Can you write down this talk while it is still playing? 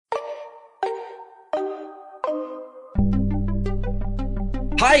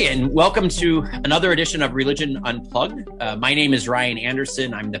Hi, and welcome to another edition of Religion Unplugged. My name is Ryan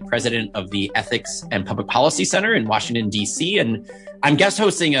Anderson. I'm the president of the Ethics and Public Policy Center in Washington, D.C., and I'm guest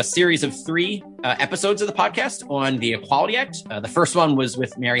hosting a series of three episodes of the podcast on the Equality Act. The first one was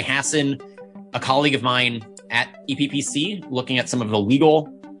with Mary Hassan, a colleague of mine at EPPC, looking at some of the legal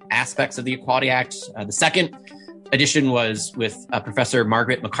aspects of the Equality Act. The second edition was with Professor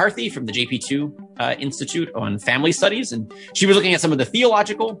Margaret McCarthy from the JP2 Institute on Family Studies, and she was looking at some of the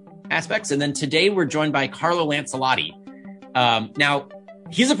theological aspects. And then today we're joined by Carlo Lancelotti. Now,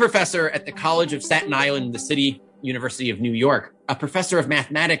 he's a professor at the College of Staten Island, the City University of New York, a professor of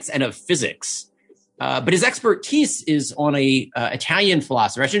mathematics and of physics. But his expertise is on a Italian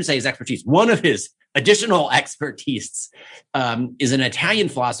philosopher. I shouldn't say his expertise. One of his additional expertise is an Italian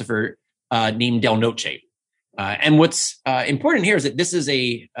philosopher named Del Noce. And what's important here is that this is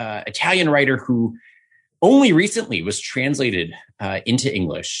a Italian writer who only recently was translated into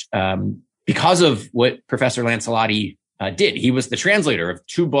English because of what Professor Lancelotti did. He was the translator of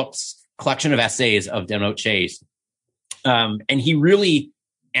two books, collection of essays of Del Noce, and he really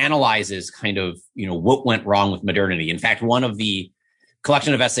analyzes kind of, what went wrong with modernity. In fact, one of the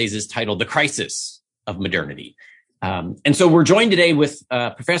collection of essays is titled "The Crisis of Modernity." And so we're joined today with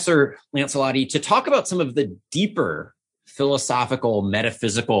Professor Lancelotti to talk about some of the deeper philosophical,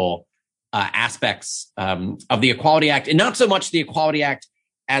 metaphysical aspects of the Equality Act, and not so much the Equality Act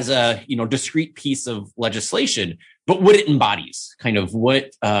as a discrete piece of legislation, but what it embodies, kind of what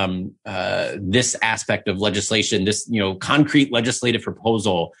this aspect of legislation, this concrete legislative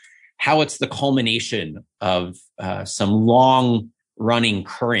proposal, how it's the culmination of some long-running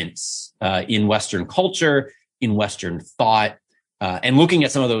currents in Western culture, in Western thought, and looking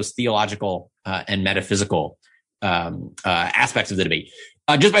at some of those theological and metaphysical aspects of the debate.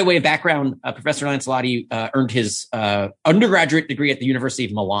 Just by way of background, Professor Lancelotti earned his undergraduate degree at the University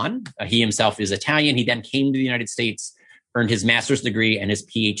of Milan. He himself is Italian. He then came to the United States, earned his master's degree and his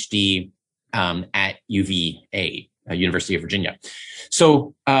PhD at UVA, University of Virginia.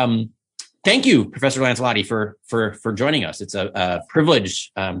 So thank you, Professor Lancelotti, for joining us. It's a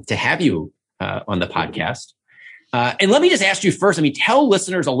privilege to have you on the podcast. And let me just ask you first, tell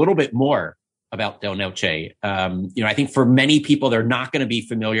listeners a little bit more about Del Noce. I think for many people, they're not going to be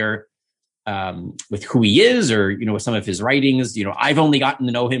familiar with who he is or, with some of his writings. I've only gotten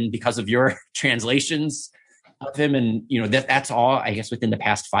to know him because of your translations of him. And, that's all, I guess, within the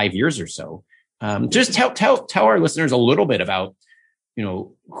past 5 years or so. Just tell our listeners a little bit about,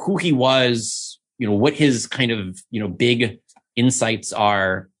 who he was, what his kind of, big insights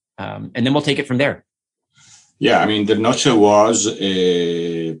are. And then we'll take it from there. Yeah, Del Noce was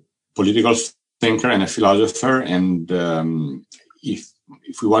a political thinker and a philosopher. And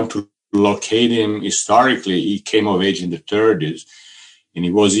if we want to locate him historically, he came of age in the 30s. And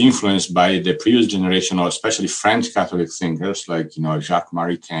he was influenced by the previous generation of especially French Catholic thinkers like, Jacques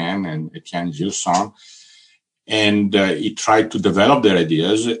Maritain and Etienne Gilson. And he tried to develop their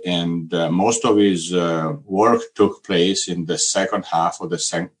ideas. And most of his work took place in the second half of the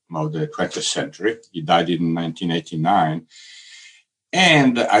 20th century. He died in 1989.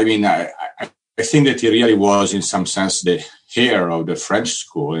 And I think that he really was, in some sense, the heir of the French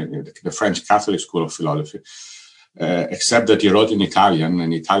school, the French Catholic school of philosophy, except that he wrote in Italian,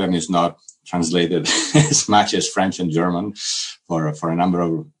 and Italian is not translated as much as French and German for a number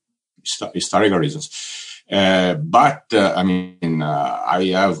of historical reasons. But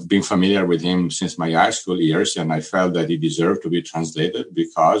I have been familiar with him since my high school years, and I felt that he deserved to be translated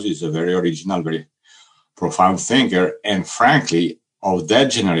because he's a very original, very profound thinker. And frankly, of that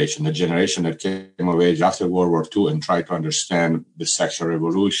generation, the generation that came of age after World War II and tried to understand the sexual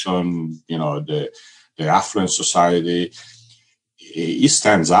revolution, the affluent society, he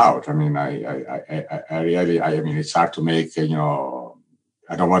stands out. I really, it's hard to make, I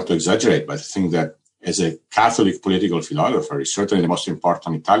don't want to exaggerate, but I think that as a Catholic political philosopher, he's certainly the most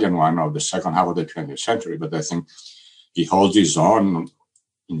important Italian one of the second half of the 20th century. But I think he holds his own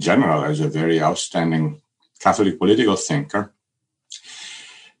in general as a very outstanding Catholic political thinker,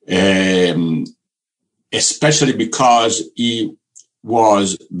 especially because he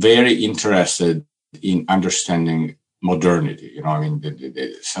was very interested in understanding modernity.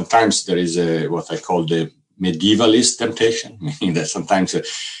 Sometimes there is what I call the medievalist temptation, meaning that sometimes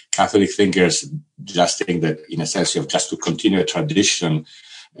Catholic thinkers just think that, in a sense, you have just to continue a tradition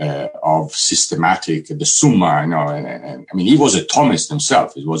of systematic, the Summa, he was a Thomist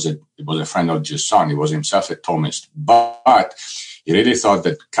himself. He was a friend of Gilson. He was himself a Thomist, but he really thought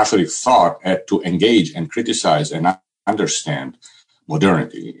that Catholic thought had to engage and criticize and understand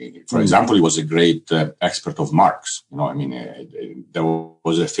modernity. For example, he was a great expert of Marx. There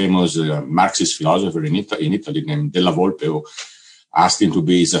was a famous Marxist philosopher in Italy named Della Volpe who asked him to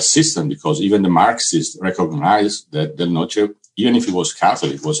be his assistant because even the Marxists recognized that Del Noce, even if he was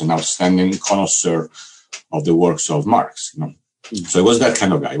Catholic, was an outstanding connoisseur of the works of Marx. So he was that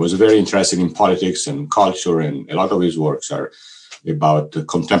kind of guy. He was very interested in politics and culture, and a lot of his works are about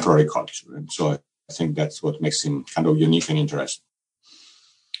contemporary culture. And so I think that's what makes him kind of unique and interesting.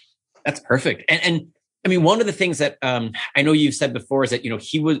 That's perfect. And I mean, one of the things that I know you've said before is that,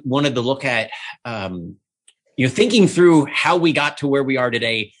 he wanted to look at, thinking through how we got to where we are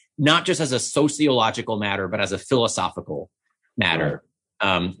today, not just as a sociological matter, but as a philosophical matter.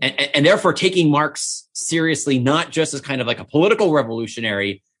 Right. And therefore taking Marx seriously, not just as kind of like a political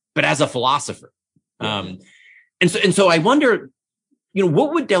revolutionary, but as a philosopher. And so I wonder,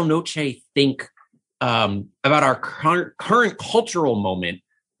 what would Del Noce think about our current cultural moment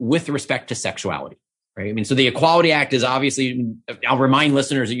with respect to sexuality, right? I mean, so the Equality Act is obviously, I'll remind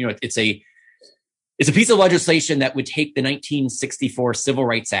listeners, it's a piece of legislation that would take the 1964 Civil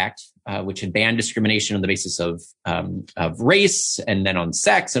Rights Act, which had banned discrimination on the basis of race and then on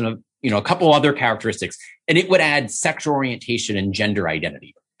sex and, a couple other characteristics. And it would add sexual orientation and gender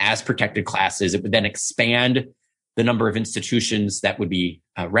identity as protected classes. It would then expand the number of institutions that would be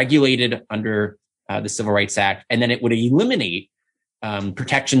regulated under the Civil Rights Act. And then it would eliminate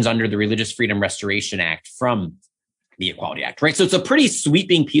protections under the Religious Freedom Restoration Act from the Equality Act, right? So it's a pretty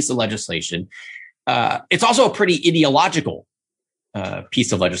sweeping piece of legislation. It's also a pretty ideological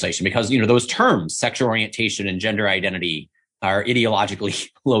piece of legislation because, those terms, sexual orientation and gender identity, are ideologically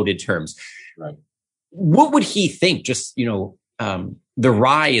loaded terms. Right. What would he think, just, the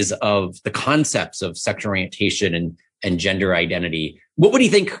rise of the concepts of sexual orientation and gender identity? What would he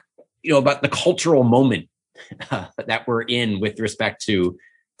think, about the cultural moment that we're in with respect to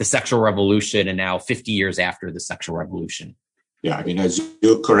the sexual revolution and now 50 years after the sexual revolution? Yeah, I mean, as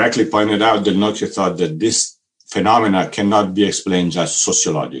you correctly pointed out, Del Noce thought that this phenomena cannot be explained just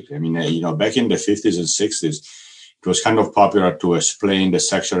sociologically. I mean, back in the 50s and 60s, it was kind of popular to explain the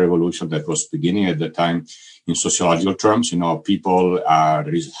sexual revolution that was beginning at the time in sociological terms.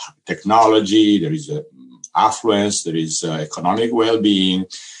 There is technology, there is affluence, there is economic well-being,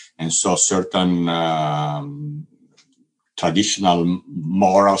 and so certain traditional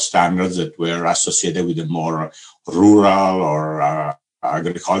moral standards that were associated with a more rural or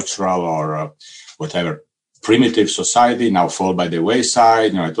agricultural or whatever primitive society now fall by the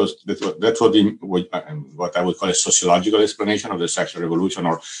wayside. That's what I would call a sociological explanation of the sexual revolution,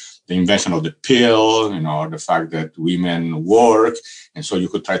 or the invention of the pill, or the fact that women work. And so you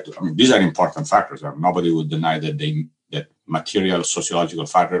could try to, these are important factors. Nobody would deny that material sociological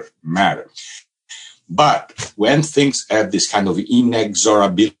factors matter. But when things have this kind of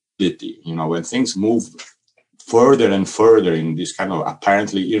inexorability, when things move further and further in this kind of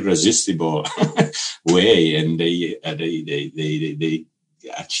apparently irresistible way, and they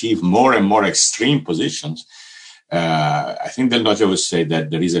achieve more and more extreme positions, I think Del Noce would say that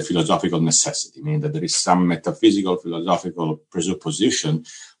there is a philosophical necessity, meaning that there is some metaphysical, philosophical presupposition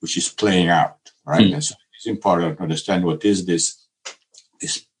which is playing out, right? And so it's important to understand what is this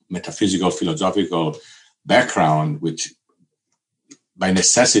metaphysical, philosophical background, which by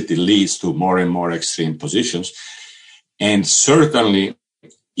necessity leads to more and more extreme positions. And certainly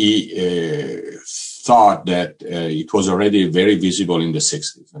he thought that it was already very visible in the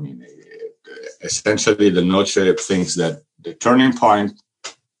 60s. I mean, essentially, Del Noce thinks that the turning point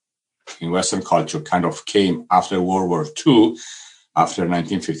in Western culture kind of came after World War II, after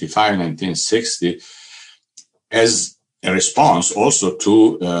 1955, 1960, as a response also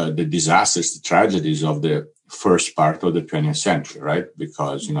to the disasters, the tragedies of the first part of the 20th century, right?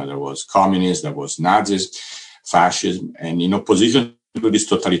 Because, there was communism, there was Nazis, fascism, and in opposition to this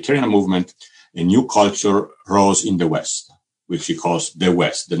totalitarian movement, a new culture rose in the West, which he calls the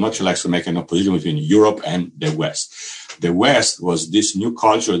West. Del Noce likes to make an opposition between Europe and the West. The West was this new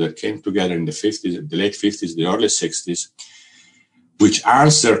culture that came together in the 50s, the late 50s, the early 60s, which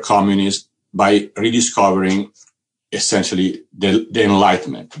answered communism by rediscovering essentially the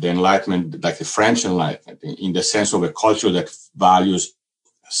Enlightenment, like the French Enlightenment, in the sense of a culture that values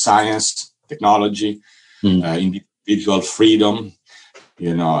science, technology, individual freedom,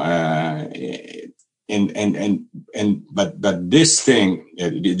 but this thing,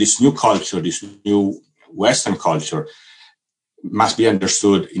 this new culture, this new Western culture, must be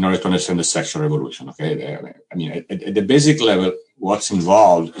understood in order to understand the sexual revolution. Okay, I mean, at the basic level, what's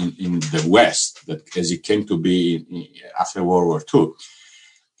involved in the West, that as it came to be after World War II,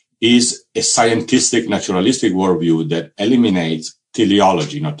 is a scientific, naturalistic worldview that eliminates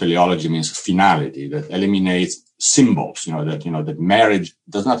teleology. Teleology means finality, that eliminates symbols, that marriage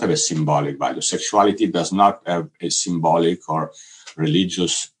does not have a symbolic value. Sexuality does not have a symbolic or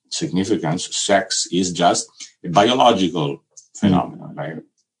religious significance. Sex is just a biological phenomenon. Right?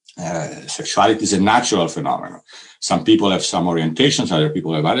 Sexuality is a natural phenomenon. Some people have some orientations, other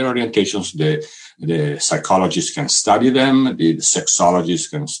people have other orientations. The psychologists can study them, the sexologists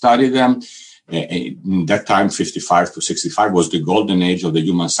can study them. In that time, 55 to 65 was the golden age of the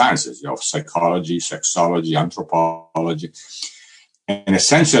human sciences, of psychology, sexology, anthropology. And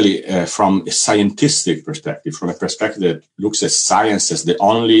essentially, from a scientific perspective, from a perspective that looks at science as the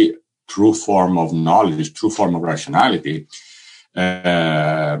only true form of knowledge, true form of rationality,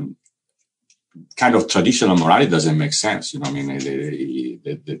 kind of traditional morality doesn't make sense. The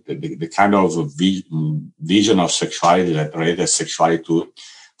kind of vision of sexuality that related sexuality to,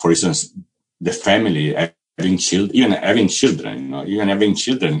 for instance, the family, having children, even having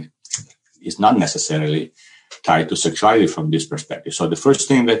children is not necessarily tied to sexuality from this perspective. So the first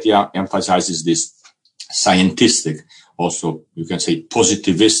thing that he emphasizes this scientific, also you can say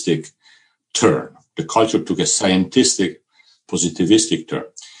positivistic turn. The culture took a scientific, positivistic turn.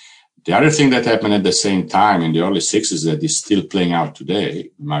 The other thing that happened at the same time in the early 60s that is still playing out today,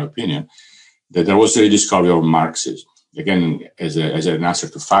 in my opinion, that there was the rediscovery of Marxism. Again, as an answer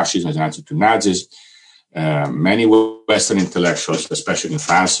to fascism, as an answer to Nazis, many Western intellectuals, especially in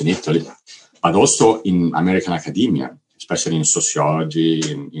France and Italy, but also in American academia, especially in sociology,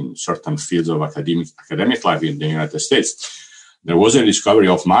 in certain fields of academic life in the United States, there was a discovery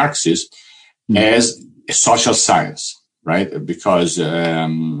of Marxism as a social science, right? Because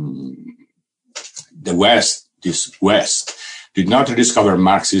this West, did not rediscover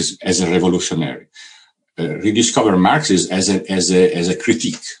Marxism as a revolutionary. Rediscover Marxism as a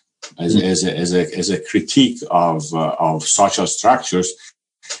critique, as a critique of social structures,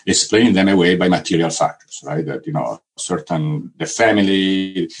 explaining them away by material factors, right? That the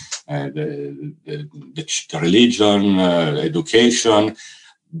family, the religion, education,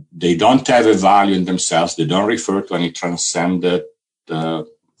 they don't have a value in themselves. They don't refer to any transcendent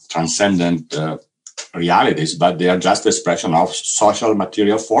realities, but they are just expression of social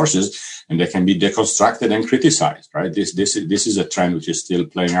material forces, and they can be deconstructed and criticized, right? This is a trend which is still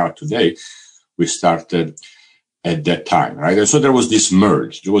playing out today. We started at that time, right? And so there was this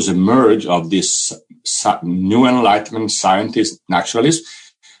merge. There was a merge of this new Enlightenment scientists,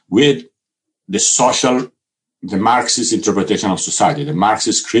 naturalists, with the Marxist interpretation of society, the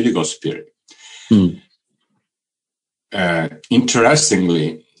Marxist critical spirit.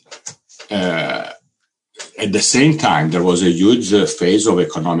 Interestingly, at the same time, there was a huge phase of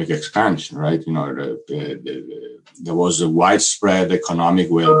economic expansion, right? There was a widespread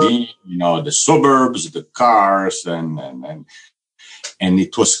economic well-being, the suburbs, the cars, and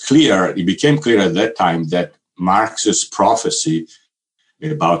it became clear at that time that Marx's prophecy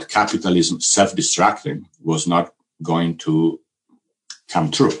about capitalism self-destructing was not going to come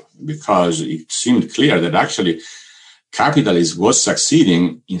true, because it seemed clear that actually capitalism was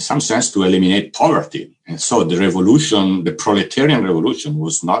succeeding in some sense to eliminate poverty. And so the revolution, the proletarian revolution,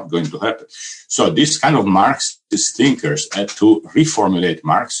 was not going to happen. So this kind of Marxist thinkers had to reformulate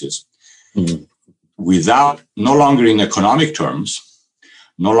Marxism no longer in economic terms,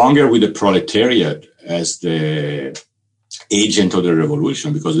 no longer with the proletariat as the agent of the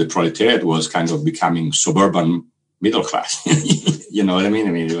revolution, because the proletariat was kind of becoming suburban middle class. You know what I mean?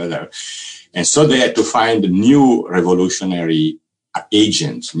 And so they had to find new revolutionary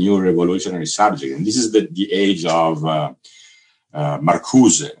agents, new revolutionary subjects. And this is the age of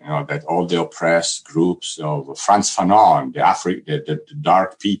Marcuse, that all the oppressed groups of Frantz Fanon, the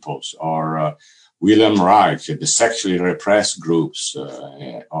dark peoples, or Wilhelm Reich, the sexually repressed groups,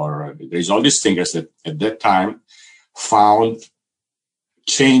 or there's all these thinkers that at that time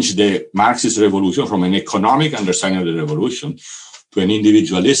changed the Marxist revolution from an economic understanding of the revolution to an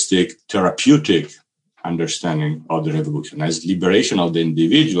individualistic, therapeutic understanding of the revolution as liberation of the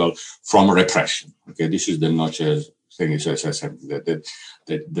individual from repression. Okay, this is the Noce thing. That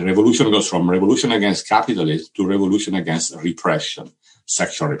the revolution goes from revolution against capitalism to revolution against repression,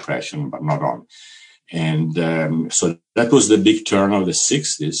 sexual repression, but not only. And so that was the big turn of the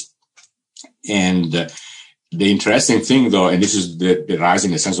 60s. And the interesting thing, though, and this is the rise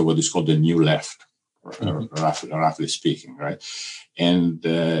in the sense of what is called the new left, roughly speaking, right? And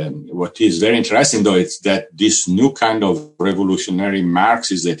what is very interesting, though, is that this new kind of revolutionary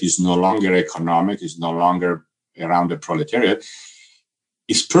Marxism that is no longer economic, is no longer around the proletariat,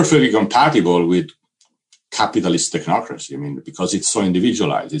 is perfectly compatible with capitalist technocracy. I mean, because it's so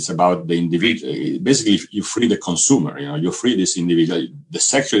individualized. It's about the individual. Basically, you free the consumer. You free this individual. The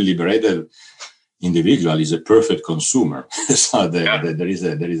sexually liberated individual is a perfect consumer. So there is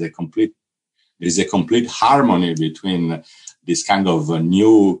a complete harmony between this kind of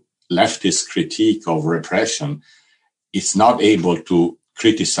new leftist critique of repression. It's not able to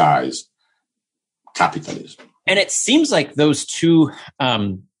criticize capitalism. And it seems like those two,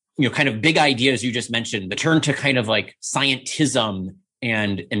 kind of big ideas you just mentioned, the turn to kind of like scientism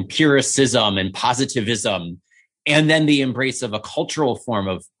and empiricism and positivism, and then the embrace of a cultural form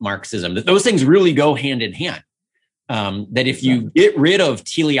of Marxism, that those things really go hand in hand. That if you get rid of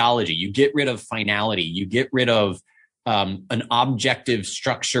teleology, you get rid of finality, you get rid of an objective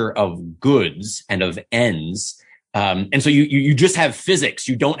structure of goods and of ends, and so you just have physics,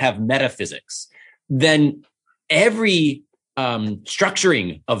 you don't have metaphysics, then every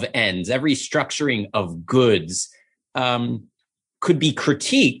structuring of ends, every structuring of goods could be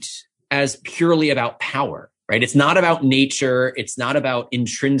critiqued as purely about power, right? It's not about nature. It's not about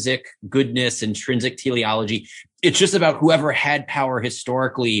intrinsic goodness, intrinsic teleology. It's just about whoever had power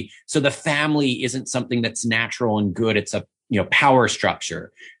historically. So the family isn't something that's natural and good. It's a power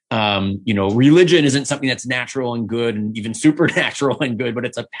structure. Religion isn't something that's natural and good and even supernatural and good, but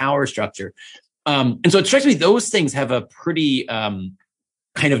it's a power structure. And so it strikes me those things have a pretty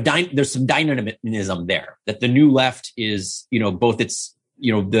there's some dynamism there, that the new left is, both its,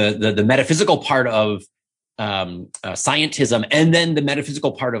 the metaphysical part of scientism and then the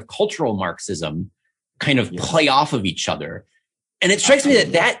metaphysical part of cultural Marxism kind of play off of each other. And it strikes me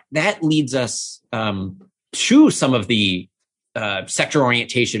that leads us to some of the sexual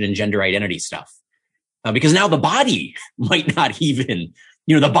orientation and gender identity stuff, because now the body might not even,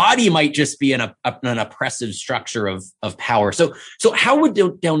 the body might just be an oppressive structure of power. So how would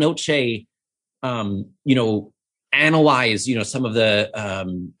Del Noce, analyze, some of the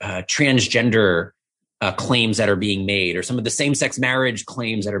transgender claims that are being made, or some of the same-sex marriage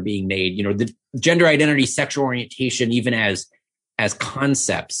claims that are being made, the gender identity, sexual orientation, even as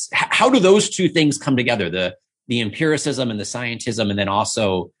concepts? How do those two things come together? The empiricism and the scientism, and then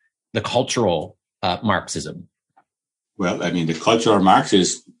also the cultural Marxism? Well, I mean, the cultural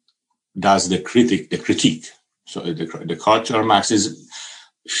Marxism does the critique. So the cultural Marxism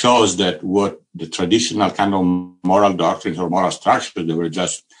shows that what the traditional kind of moral doctrines or moral structures, they were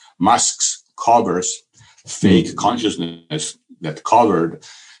just masks, covers, fake consciousness that covered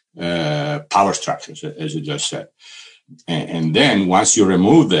power structures, as you just said. And then once you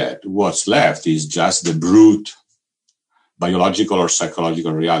remove that, what's left is just the brute biological or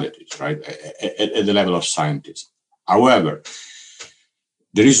psychological realities, right, at the level of scientism. However,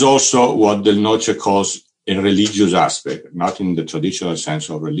 there is also what Del Noce calls a religious aspect, not in the traditional sense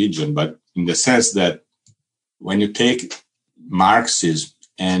of religion, but in the sense that when you take Marxism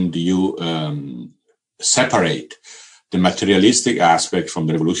and you separate the materialistic aspect from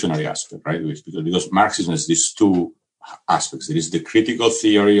the revolutionary aspect, right? Because Marxism has these two aspects. There is the critical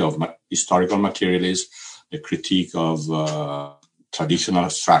theory of historical materialism, the critique of traditional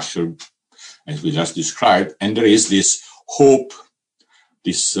structure, as we just described, and there is this hope,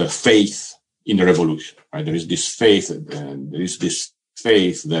 this faith in the revolution, right? There is this faith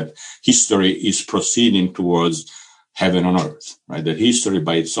that history is proceeding towards heaven on earth, right? That history,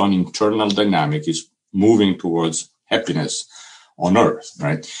 by its own internal dynamic, is moving towards happiness on earth,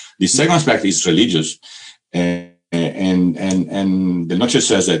 right? The second aspect is religious, and Del Noce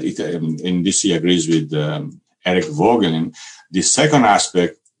says that in this he agrees with Eric Voegelin. The second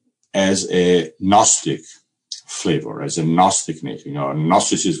aspect as a Gnostic flavor, as a Gnostic nature.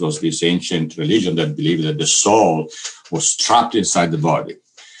 Gnosticism was this ancient religion that believed that the soul was trapped inside the body,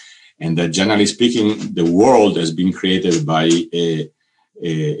 and that generally speaking, the world has been created by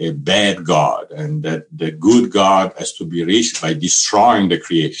a bad God, and that the good God has to be reached by destroying the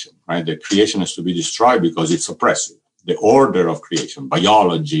creation, right? The creation has to be destroyed because it's oppressive. The order of creation,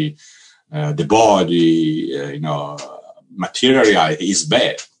 biology, the body, material reality is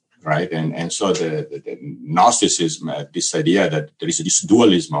bad. Right. And so the Gnosticism, this idea that there is this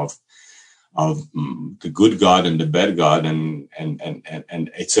dualism of the good God and the bad God, and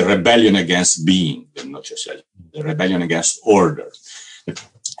it's a rebellion against being, the rebellion against order.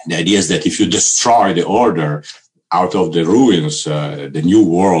 The idea is that if you destroy the order, out of the ruins, the new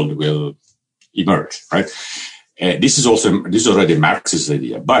world will emerge, right? This is already a Marxist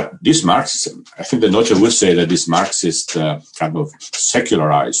idea, but this Marxism, I think that Noce will say that this Marxist kind of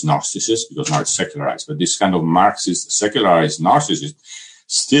secularized Gnosticism, because now it's secularized, but this kind of Marxist secularized Gnosticism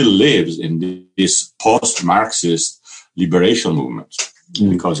still lives in this post-Marxist liberation movement,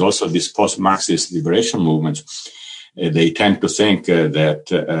 because also these post-Marxist liberation movements, they tend to think that,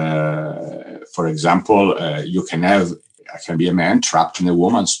 for example, I can be a man trapped in a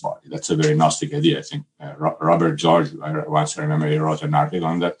woman's body. That's a very Gnostic idea. I think Robert George, once I remember, he wrote an article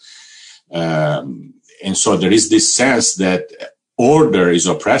on that. And so there is this sense that order is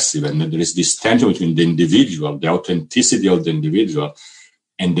oppressive, and that there is this tension between the individual, the authenticity of the individual,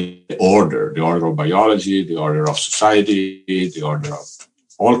 and the order of biology, the order of society, the order of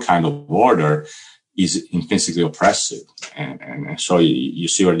all kind of order is intrinsically oppressive. And so you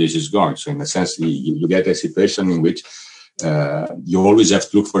see where this is going. So in a sense, you get a situation in which you always have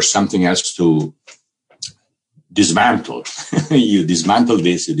to look for something else to dismantle. You dismantle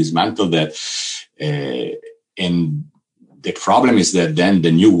this, you dismantle that. And the problem is that then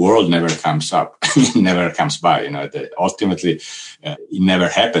the new world never comes up, never comes by. Ultimately, it never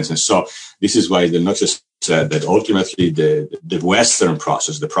happens. And so this is why the Noche said that ultimately the Western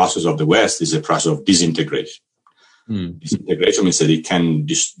process, the process of the West, is a process of disintegration. Disintegration means that it can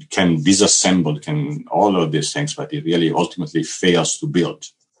disassemble, can all of these things, but it really ultimately fails to build.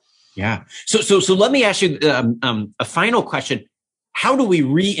 Yeah. So let me ask you a final question. How do we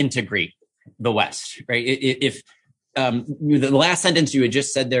reintegrate the West, right? If the last sentence you had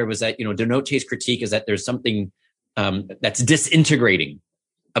just said there was that, De Noce's critique is that there's something that's disintegrating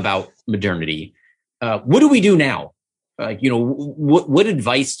about modernity. What do we do now? What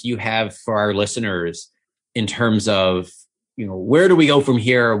advice do you have for our listeners in terms of, where do we go from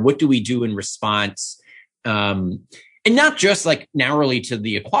here? What do we do in response? And not just like narrowly to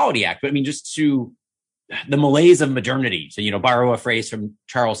the Equality Act, but I mean, just to the malaise of modernity, to, borrow a phrase from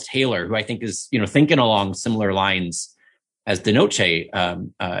Charles Taylor, who I think is, thinking along similar lines as De Noce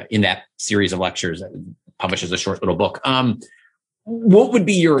in that series of lectures that publishes a short little book. What would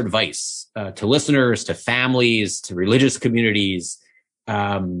be your advice to listeners, to families, to religious communities?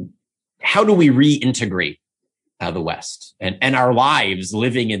 How do we reintegrate the West and our lives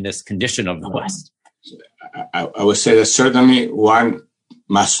living in this condition of the West? I would say that certainly one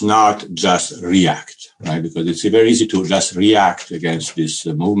must not just react, right? Because it's very easy to just react against these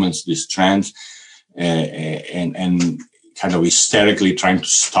movements, these trends, and kind of hysterically trying to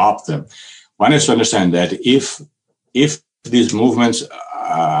stop them. One has to understand that if these movements,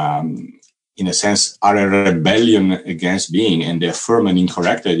 in a sense, are a rebellion against being, and they affirm an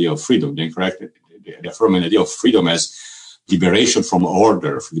incorrect idea of freedom, they affirm an idea of freedom as liberation from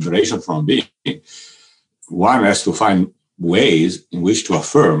order, liberation from being, one has to find ways in which to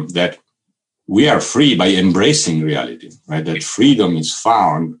affirm that we are free by embracing reality, right? That freedom is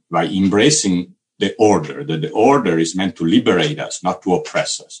found by embracing the order, that the order is meant to liberate us, not to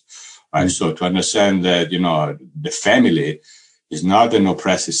oppress us, right? Mm-hmm. So to understand that, the family is not an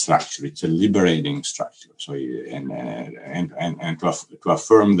oppressive structure, it's a liberating structure. So, and to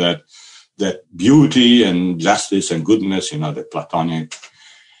affirm that beauty and justice and goodness, the Platonic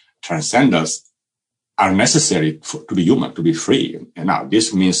transcendence, are necessary to be human, to be free. And now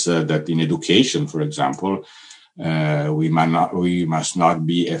this means that in education, for example, we must not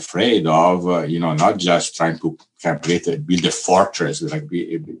be afraid of, not just trying to build a fortress,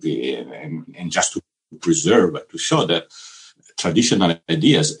 and just to preserve, but to show that traditional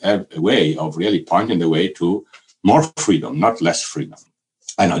ideas have a way of really pointing the way to more freedom, not less freedom.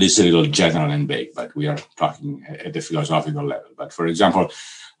 I know this is a little general and vague, but we are talking at the philosophical level. But for example,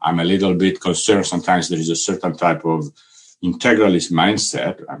 I'm a little bit concerned sometimes there is a certain type of integralist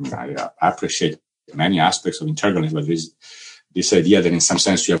mindset. I mean, I appreciate many aspects of integralism, but there is this idea that in some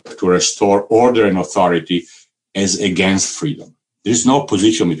sense you have to restore order and authority as against freedom. There is no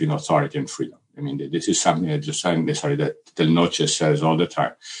position between authority and freedom. I mean, this is something that Del Noce says all the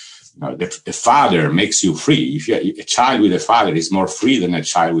time. The father makes you free. If a child with a father is more free than a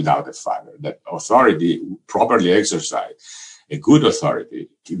child without a father. That authority properly exercised, a good authority,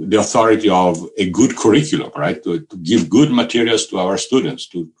 the authority of a good curriculum, right? To give good materials to our students,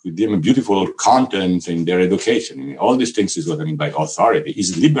 to give them beautiful content in their education. I mean, all these things is what I mean by authority,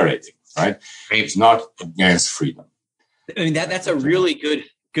 is liberating, right? It's not against freedom. I mean, that's a really good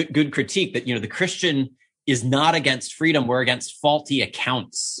critique that, the Christian is not against freedom. We're against faulty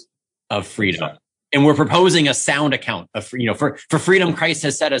accounts of freedom. Exactly. And we're proposing a sound account of, for freedom, Christ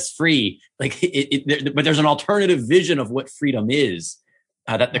has set us free. But there's an alternative vision of what freedom is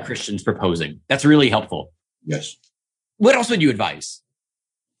that the Christian's proposing. That's really helpful. Yes. What else would you advise?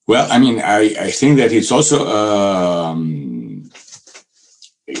 Well, I mean, I think that it's also,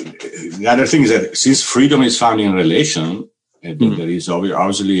 the other thing is that since freedom is found in relation, mm-hmm. there is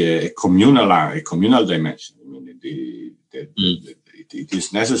obviously a communal dimension. I mean, it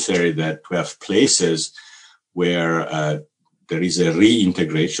is necessary that to have places where there is a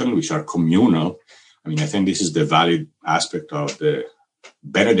reintegration, which are communal. I mean, I think this is the valid aspect of the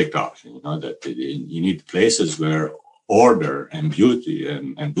Benedict doctrine, that you need places where order and beauty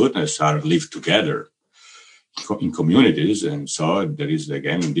and goodness are lived together in communities. And so there is,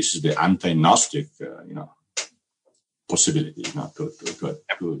 again, this is the anti-Gnostic, possibility,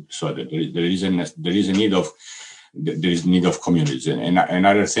 so there is a need of communities. And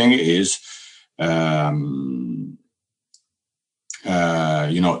another thing is,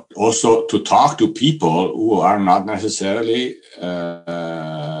 also to talk to people who are not necessarily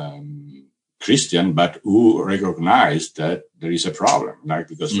Christian, but who recognize that there is a problem. Like,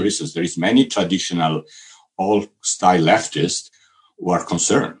 because, for instance, there is many traditional old-style leftists who are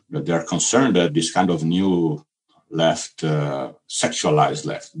concerned, that they are concerned that this kind of new left, sexualized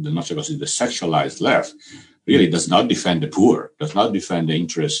left, the sexualized left, really does not defend the poor, does not defend the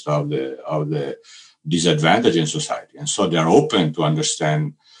interest of the disadvantaged in society. And so they are open to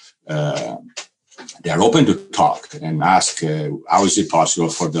understand, they are open to talk and ask, how is it possible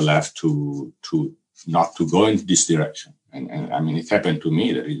for the left to not to go in this direction? And I mean, it happened to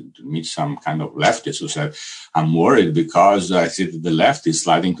me, to meet some kind of leftist who said, I'm worried because I see that the left is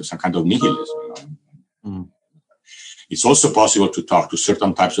sliding to some kind of nihilism. It's also possible to talk to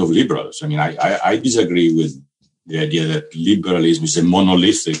certain types of liberals. I mean, I disagree with the idea that liberalism is a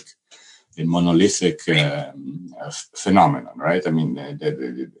monolithic phenomenon, right? I mean,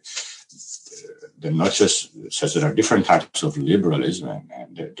 the Noche says there are different types of liberalism,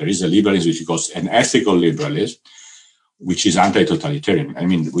 and there is a liberalism which goes an ethical liberalism, which is anti-totalitarian. I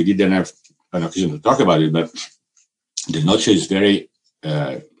mean, we didn't have an occasion to talk about it, but the Noche is very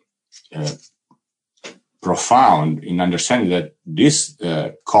profound in understanding that this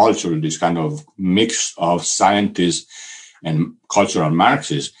culture, this kind of mix of scientists and cultural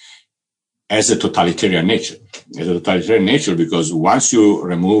Marxists, has a totalitarian nature. Has a totalitarian nature because once you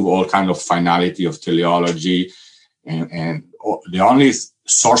remove all kind of finality of teleology, and the only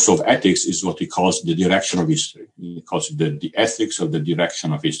source of ethics is what he calls the direction of history. He calls it the ethics of the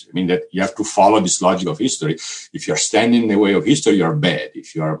direction of history. I mean that you have to follow this logic of history. If you're standing in the way of history, you're bad.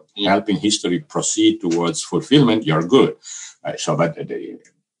 If you are helping history proceed towards fulfillment, you're good. But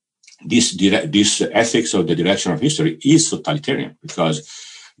this ethics of the direction of history is totalitarian because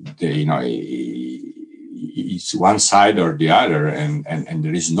it's one side or the other, and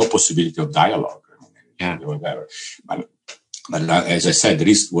there is no possibility of dialogue. Whatever. But as I said, there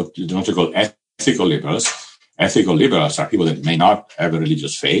is what you don't call ethical liberals. Ethical liberals are people that may not have a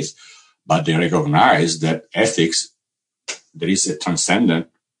religious faith, but they recognize that ethics, there is a transcendent,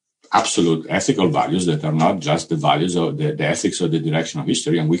 absolute ethical values that are not just the values of the ethics of the direction of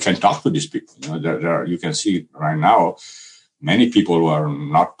history. And we can talk to these people. You can see right now, many people who are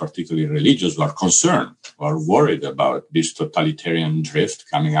not particularly religious who are concerned, who are worried about this totalitarian drift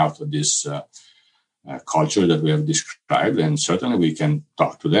coming out of this culture that we have described, and certainly we can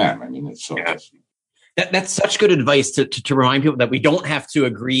talk to them. I mean, that's such good advice to remind people that we don't have to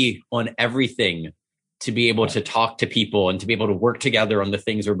agree on everything to be able to talk to people and to be able to work together on the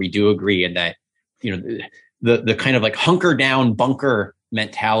things where we do agree, and that the kind of like hunker down bunker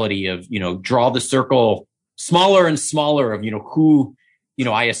mentality of draw the circle smaller and smaller of who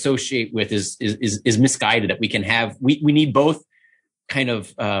I associate with is misguided. That we can have we need both kind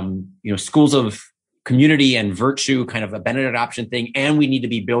of schools of community and virtue, kind of a Benedict option thing, and we need to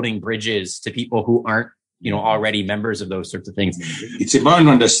be building bridges to people who aren't already members of those sorts of things. It's important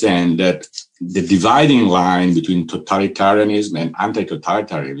to understand that the dividing line between totalitarianism and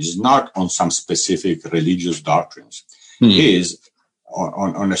anti-totalitarianism is not on some specific religious doctrines. It is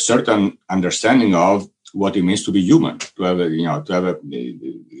on a certain understanding of what it means to be human, to have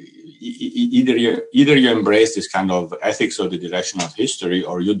either you embrace this kind of ethics of the direction of history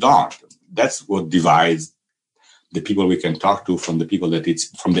or you don't. That's what divides the people we can talk to from the people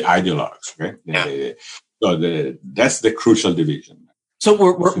from the ideologues. Okay, that's the crucial division. So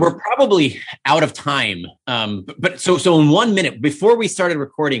we're probably out of time. But so in 1 minute before we started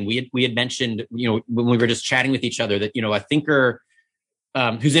recording, we had mentioned when we were just chatting with each other that a thinker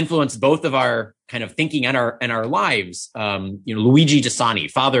who's influenced both of our kind of thinking and our lives, Luigi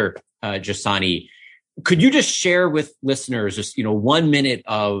Giussani, Father Giussani. Could you just share with listeners just 1 minute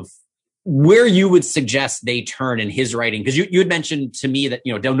of where you would suggest they turn in his writing? Because you had mentioned to me that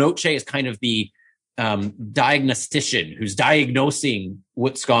Del Noce is kind of the diagnostician who's diagnosing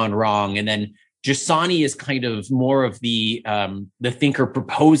what's gone wrong, and then Giussani is kind of more of the thinker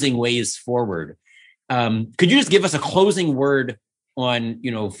proposing ways forward. Could you just give us a closing word on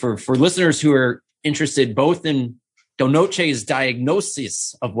for listeners who are interested both in Del Noce's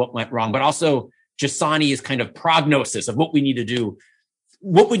diagnosis of what went wrong, but also Giussani's kind of prognosis of what we need to do,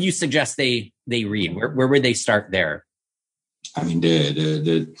 what would you suggest they read? Where would they start there? I mean,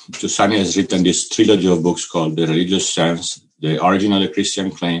 the Giussani has written this trilogy of books called The Religious Sense, The Origin of the Christian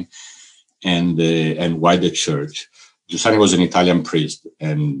Claim, and Why the Church. Giussani was an Italian priest,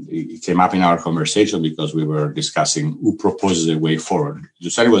 and it came up in our conversation because we were discussing who proposes a way forward.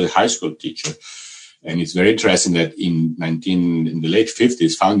 Giussani was a high school teacher, and it's very interesting that in the late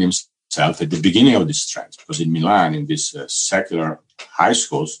 50s found himself at the beginning of this trend, because in Milan, in these secular high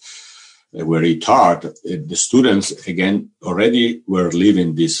schools, where he taught, the students, again, already were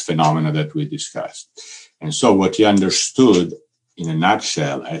living this phenomena that we discussed. And so what he understood, in a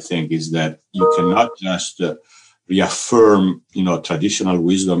nutshell, I think, is that you cannot just reaffirm, traditional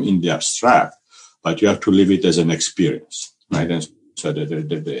wisdom in the abstract, but you have to live it as an experience, right? And so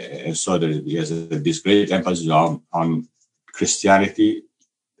he has this great emphasis on Christianity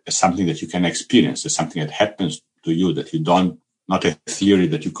as something that you can experience, as something that happens to you, that you don't, not a theory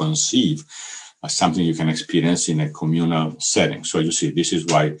that you conceive, as something you can experience in a communal setting. So you see, this is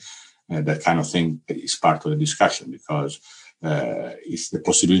why that kind of thing is part of the discussion, because it's the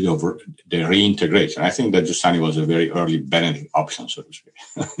possibility of the reintegration. I think that Giussani was a very early Benedict option, so to speak.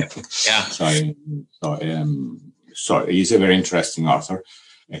 Yeah. So he's a very interesting author,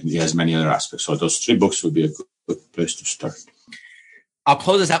 and he has many other aspects. So those 3 books would be a good place to start. I'll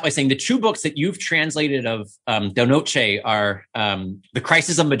close this out by saying the 2 books that you've translated of De Noce are The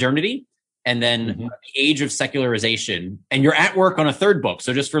Crisis of Modernity and then The Age of Secularization. And you're at work on a 3rd book.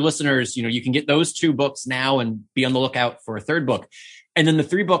 So just for listeners, you can get those 2 books now and be on the lookout for a 3rd book. And then the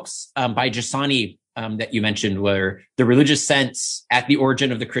 3 books by Giussani that you mentioned were The Religious Sense, At the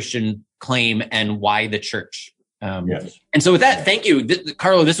Origin of the Christian Claim, and Why the Church. Yes. And so with that, thank you,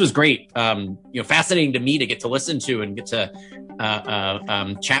 Carlo. This was great. Fascinating to me to get to listen to and get to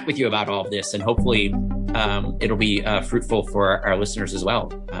chat with you about all of this, and hopefully it'll be fruitful for our listeners as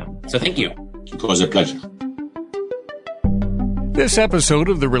well. So thank you. It was a pleasure. This episode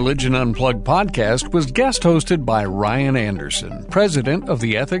of the Religion Unplugged podcast was guest hosted by Ryan Anderson, president of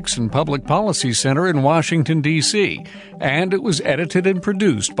the Ethics and Public Policy Center in Washington, D.C., and it was edited and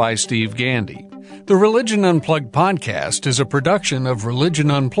produced by Steve Gandy. The Religion Unplugged podcast is a production of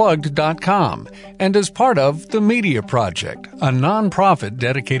religionunplugged.com and is part of The Media Project, a nonprofit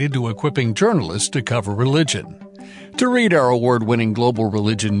dedicated to equipping journalists to cover religion. To read our award-winning global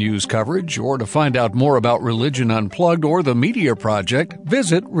religion news coverage or to find out more about Religion Unplugged or The Media Project,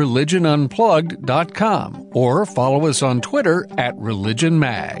 visit religionunplugged.com or follow us on Twitter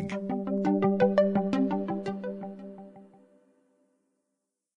 @ReligionMag.